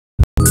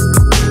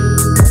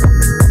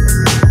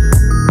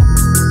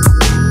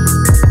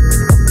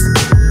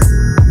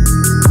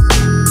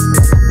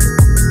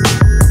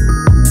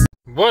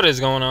What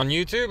is going on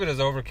YouTube? It is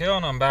Overkill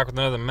and I'm back with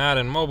another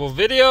Madden mobile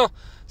video.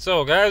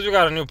 So guys, we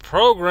got a new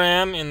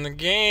program in the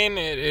game.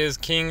 It is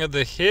King of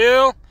the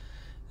Hill,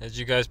 as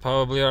you guys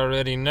probably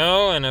already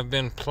know and have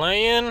been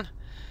playing.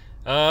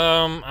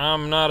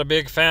 I'm not a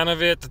big fan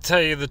of it, to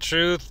tell you the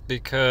truth,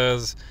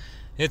 because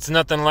it's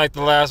nothing like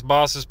the last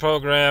Bosses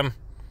program.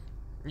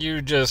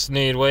 You just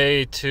need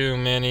way too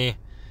many.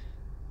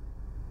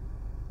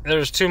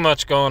 There's too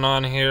much going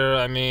on here.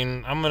 I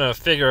mean, I'm gonna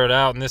figure it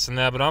out and this and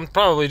that, but I'm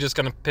probably just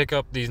gonna pick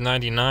up these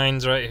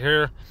 99s right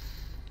here.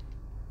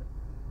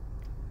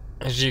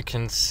 As you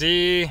can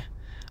see,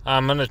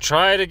 I'm gonna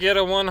try to get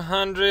a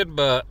 100,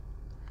 but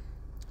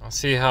I'll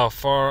see how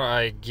far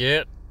I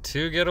get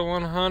to get a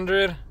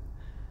 100.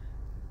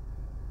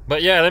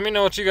 But yeah, let me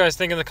know what you guys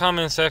think in the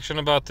comment section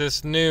about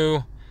this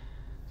new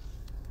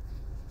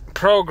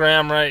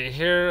program right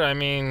here. I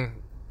mean,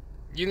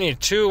 you need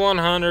 2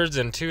 100s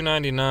and 2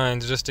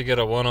 99s just to get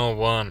a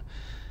 101.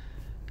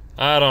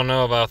 I don't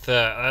know about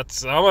that.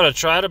 I'm gonna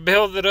try to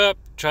build it up,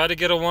 try to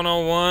get a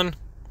 101,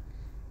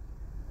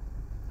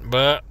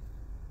 but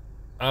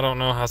I don't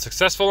know how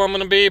successful I'm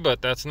gonna be.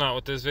 But that's not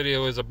what this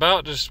video is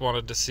about. Just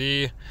wanted to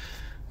see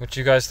what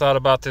you guys thought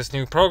about this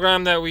new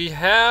program that we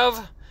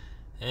have.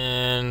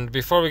 And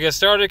before we get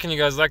started, can you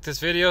guys like this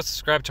video,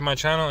 subscribe to my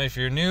channel if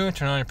you're new,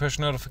 turn on your push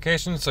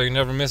notifications so you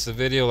never miss a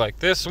video like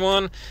this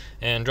one,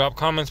 and drop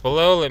comments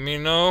below. Let me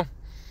know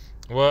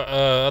what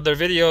other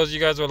videos you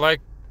guys would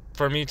like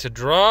for me to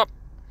drop.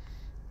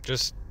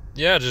 Just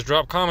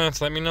drop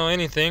comments, let me know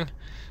anything.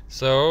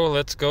 So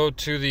let's go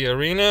to the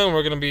arena.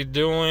 We're gonna be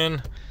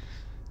doing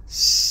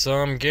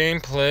some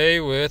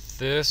gameplay with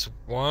this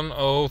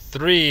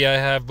 103 I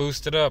have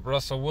boosted up,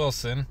 Russell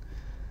Wilson.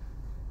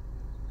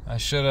 I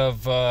should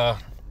have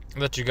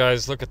let you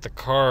guys look at the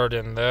card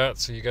in that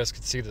so you guys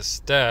could see the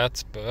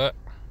stats, but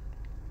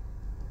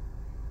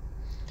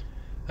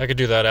I could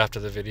do that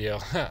after the video.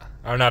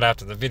 Or not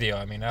after the video,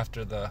 I mean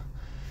after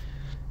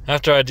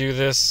I do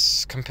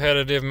this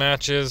competitive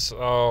matches,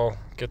 I'll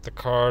get the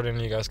card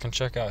and you guys can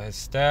check out his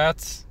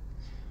stats.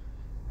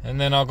 And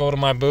then I'll go to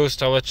my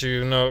boost. I'll let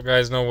you know,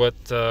 guys know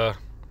what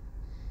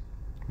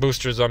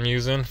boosters I'm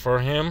using for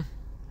him.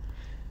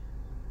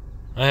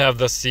 I have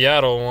the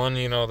Seattle one,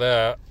 you know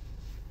that,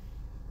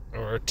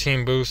 or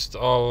team boost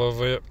all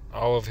of it,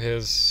 all of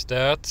his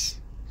stats.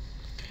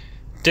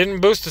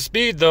 Didn't boost the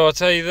speed though, I'll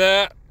tell you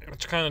that,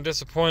 which kind of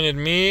disappointed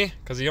me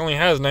because he only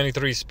has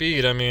 93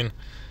 speed. I mean,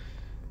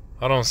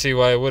 I don't see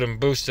why it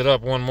wouldn't boost it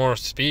up one more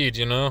speed,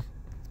 you know.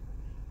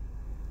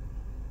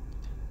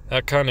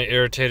 That kind of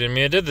irritated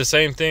me. It did the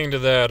same thing to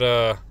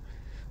that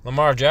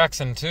Lamar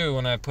Jackson too.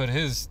 When I put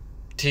his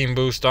team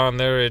boost on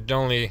there, it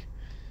only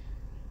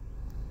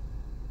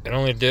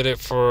did it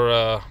for,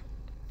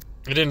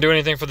 it didn't do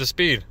anything for the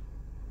speed.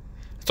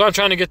 So I'm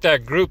trying to get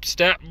that group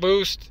stat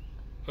boost.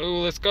 Oh,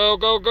 let's go,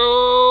 go,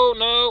 go.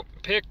 No,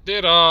 picked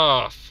it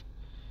off.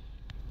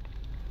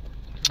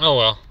 Oh,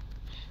 well.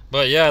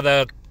 But yeah,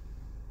 the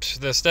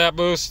stat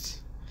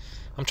boost,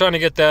 I'm trying to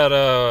get that,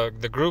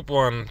 the group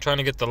one, trying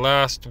to get the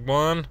last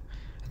one.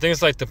 I think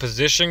it's like the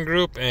position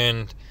group,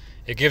 and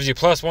it gives you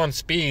 +1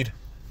 speed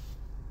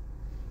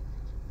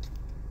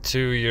to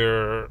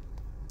your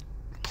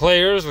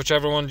players,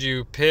 whichever ones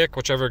you pick,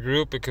 whichever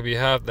group. It could be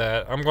half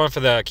that. I'm going for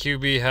that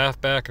QB,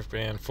 halfback,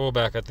 and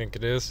fullback, I think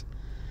it is.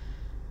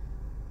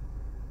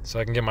 So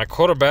I can get my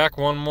quarterback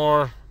 1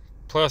 more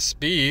plus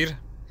speed.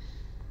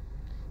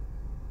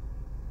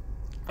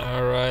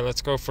 Alright,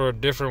 let's go for a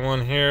different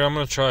one here. I'm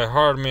going to try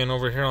Hardman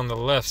over here on the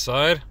left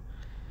side.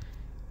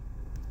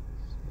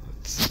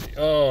 Let's see.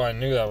 Oh, I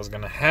knew that was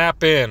going to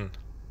happen.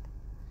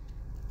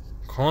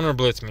 Corner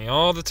blitz me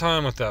all the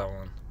time with that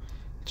one.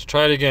 Let's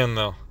try it again,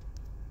 though.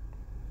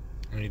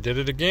 And he did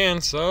it again,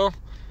 so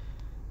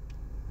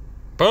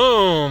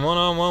boom,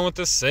 1-on-1 with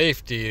the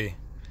safety.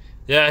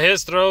 Yeah,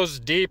 his throws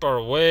deep are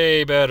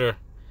way better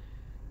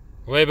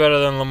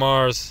than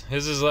Lamar's.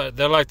 His is like,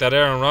 they're like that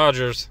Aaron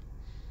Rodgers.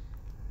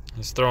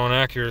 His throwing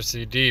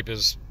accuracy deep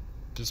is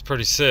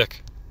pretty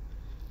sick.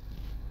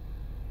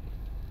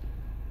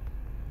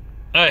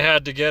 I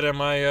had to get him.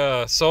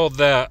 I sold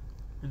that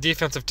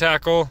defensive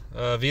tackle,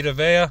 Vita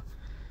Vea.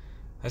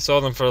 I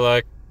sold him for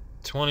like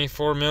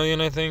 24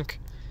 million, I think.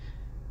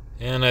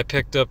 And I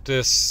picked up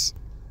this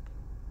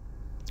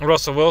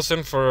Russell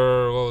Wilson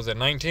for, what was it,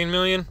 19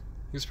 million?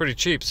 He was pretty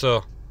cheap,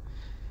 so.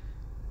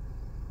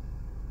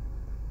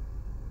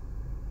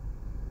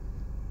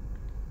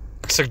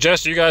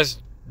 Suggest you guys,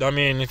 I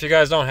mean, if you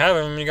guys don't have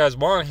him, you guys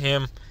want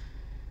him,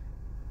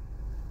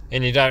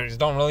 and you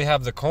don't really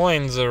have the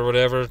coins or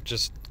whatever,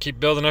 just keep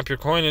building up your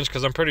coinage,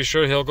 because I'm pretty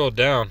sure he'll go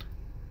down.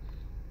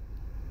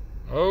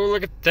 Oh,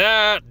 look at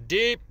that.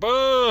 Deep,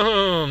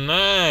 boom,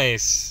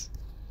 nice.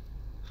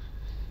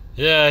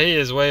 Yeah, he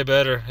is way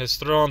better. His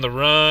throw on the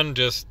run,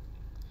 just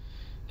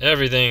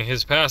everything.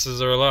 His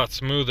passes are a lot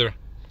smoother.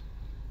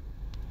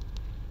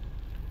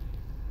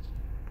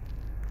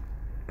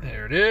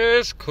 There it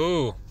is.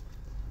 Cool.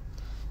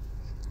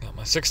 Got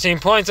my 16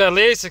 points at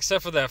least,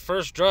 except for that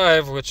first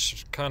drive,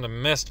 which kind of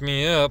messed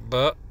me up,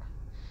 but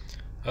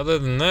Other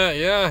than that,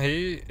 yeah,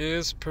 he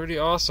is pretty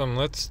awesome.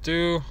 I'm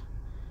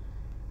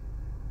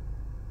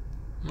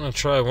gonna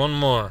try one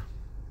more.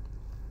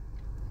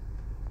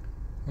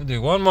 We'll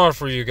do one more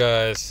for you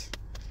guys.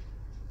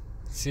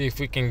 See if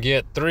we can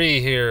get 3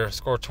 here.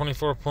 Score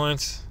 24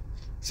 points.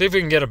 See if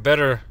we can get a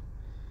better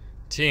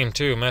team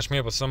too. Match me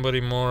up with somebody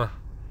more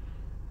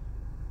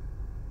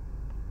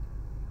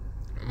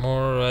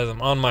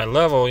on my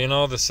level, you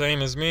know, the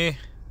same as me.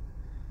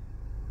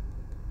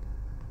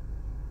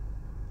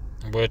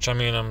 Which, I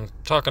mean, I'm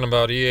talking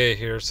about EA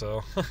here,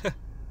 so.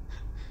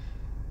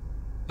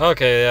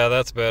 Okay, yeah,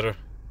 that's better.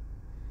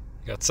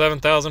 Got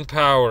 7,000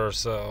 power,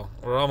 so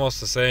we're almost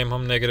the same.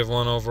 I'm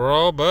 -1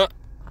 overall, but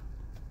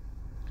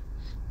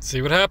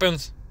see what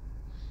happens.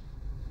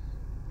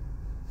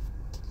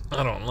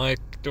 I don't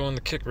like doing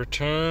the kick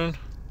return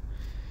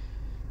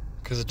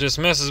because it just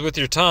messes with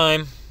your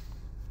time.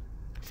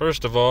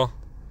 First of all,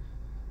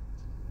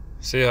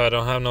 see how I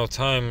don't have no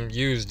time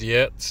used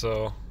yet,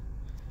 so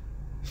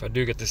if I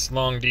do get this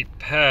long deep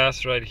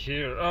pass right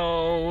here,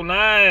 oh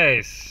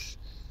nice.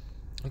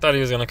 I thought he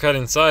was gonna cut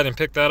inside and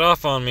pick that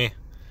off on me.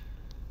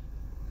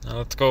 Now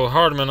let's go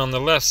Hardman on the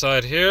left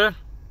side here.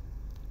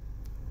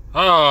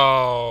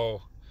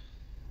 Oh,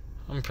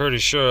 I'm pretty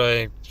sure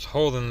I was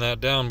holding that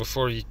down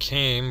before he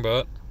came,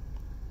 but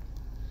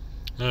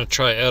I'm gonna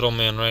try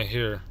Edelman right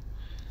here.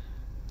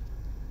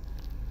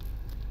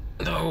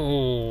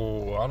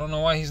 No, I don't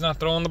know why he's not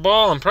throwing the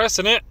ball. I'm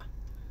pressing it.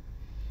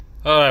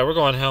 Alright, we're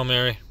going Hail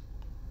Mary.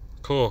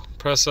 Cool,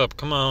 press up,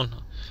 come on.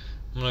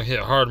 I'm gonna hit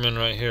Hardman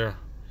right here.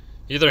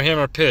 Either him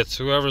or Pitts,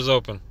 whoever's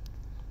open.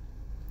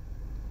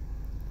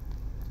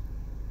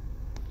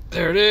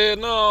 There it is.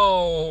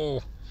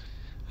 No,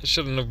 I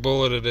shouldn't have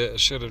bulleted it. I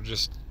should have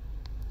just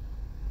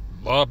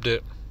lobbed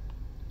it.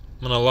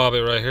 I'm gonna lob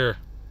it right here.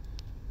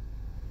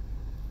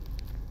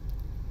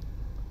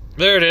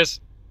 There it is.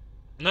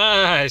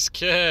 Nice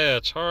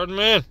catch,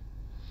 Hardman.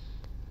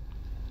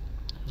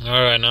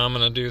 Alright, now I'm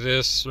gonna do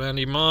this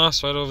Randy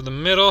Moss right over the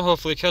middle.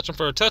 Hopefully catch him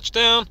for a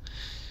touchdown.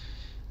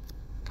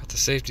 Got the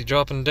safety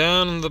dropping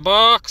down in the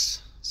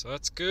box, so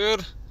that's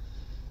good.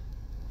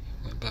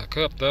 Went back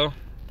up though.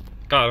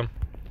 Got him.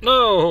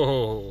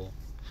 No!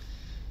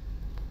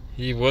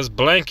 He was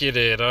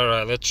blanketed.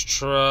 Alright, let's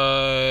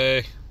try.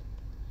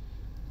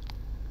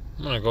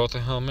 I'm gonna go with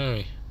the Hail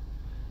Mary.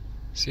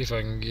 See if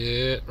I can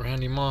get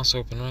Randy Moss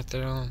open right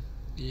there on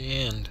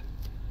the end.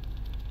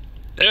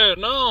 There,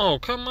 no,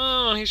 come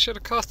on, he should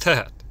have caught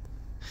that.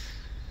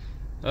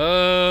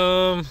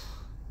 Let's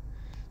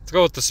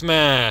go with the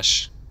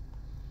smash.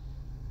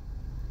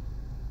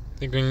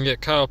 Think we can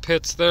get Kyle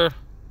Pitts there?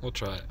 We'll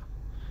try it.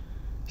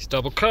 He's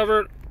double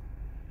covered.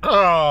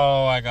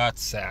 Oh, I got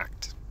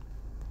sacked.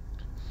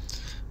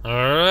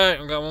 Alright,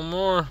 we got one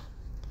more.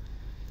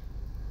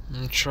 I'm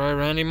gonna try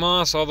Randy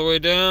Moss all the way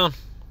down.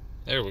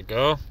 There we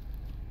go.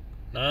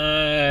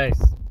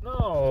 Nice.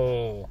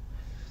 No.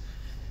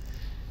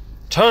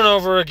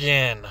 Turnover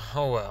again.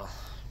 Oh well.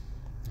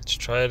 Let's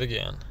try it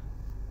again.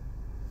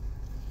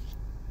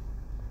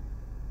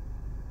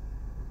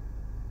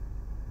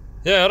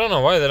 Yeah, I don't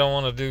know why they don't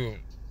want to do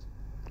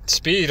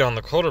speed on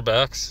the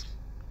quarterbacks.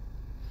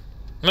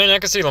 I mean, I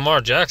could see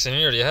Lamar Jackson.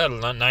 He already had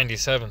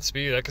 97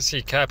 speed. I could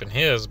see capping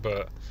his,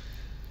 but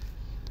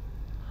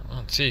I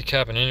don't see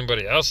capping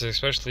anybody else's,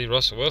 especially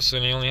Russell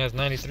Wilson. He only has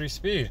 93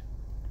 speed.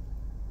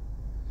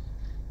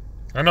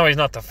 I know he's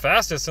not the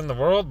fastest in the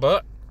world,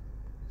 but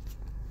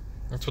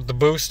that's what the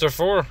boosts are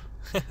for.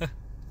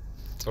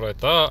 That's what I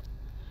thought.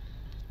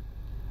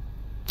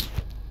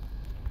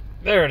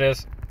 There it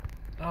is.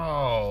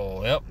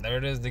 Oh, yep, there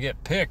it is to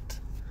get picked.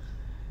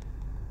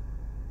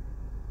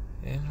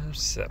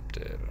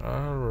 Intercepted.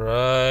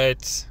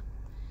 Alright.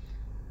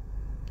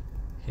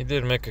 He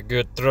did make a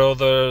good throw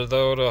there,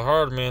 though, to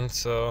Hardman,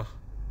 so.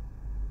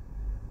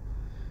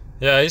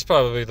 Yeah, he's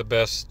probably the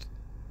best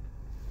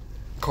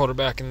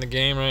quarterback in the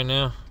game right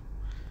now.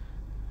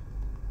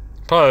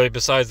 Probably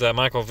besides that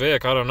Michael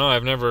Vick. I don't know.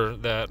 I've never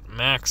that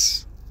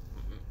Max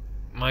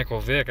Michael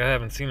Vick. I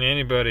haven't seen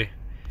anybody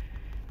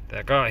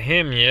that got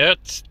him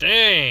yet.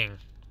 Dang.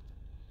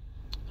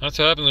 That's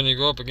what happens when you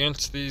go up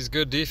against these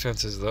good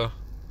defenses, though.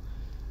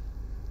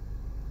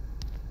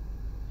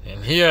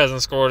 And he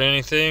hasn't scored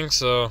anything,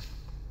 so.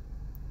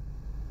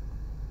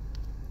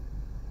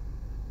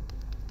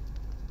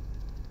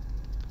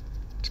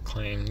 Let's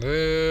claim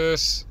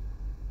this.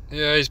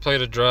 Yeah, he's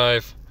played a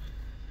drive.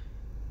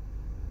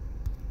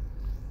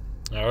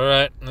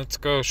 Alright, let's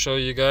go show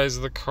you guys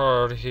the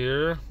card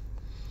here.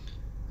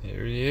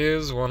 Here he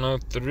is,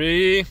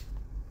 103.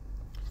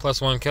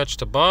 +1 catch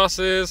to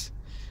bosses.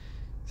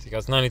 So he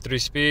got 93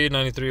 speed,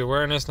 93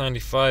 awareness,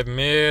 95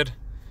 mid.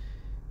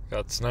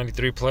 Got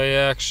 93 play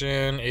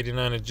action,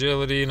 89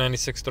 agility,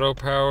 96 throw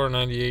power,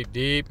 98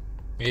 deep,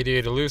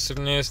 88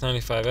 elusiveness,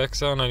 95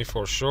 XL,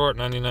 94 short,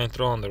 99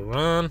 throw on the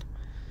run.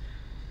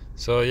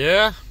 So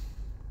yeah,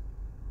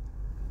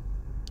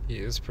 he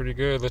is pretty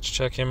good. Let's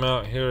check him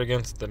out here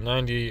against the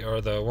 90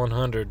 or the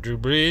 100 Drew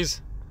Brees.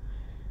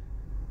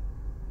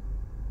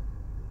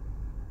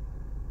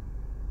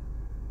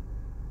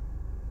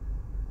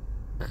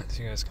 As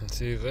you guys can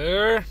see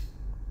there.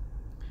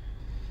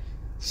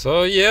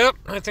 So, yep,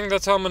 I think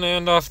that's how I'm going to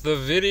end off the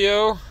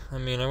video. I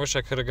mean, I wish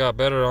I could have got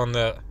better on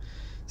that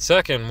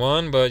second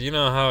one, but you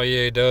know how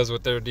EA does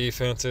with their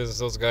defenses.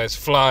 Those guys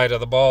fly to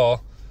the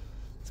ball.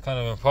 It's kind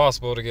of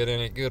impossible to get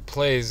any good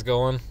plays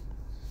going.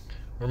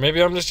 Or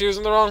maybe I'm just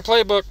using the wrong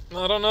playbook.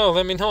 I don't know.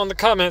 Let me know in the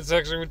comment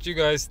section what you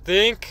guys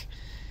think.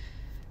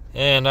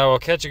 And I will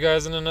catch you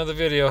guys in another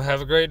video.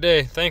 Have a great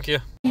day. Thank you.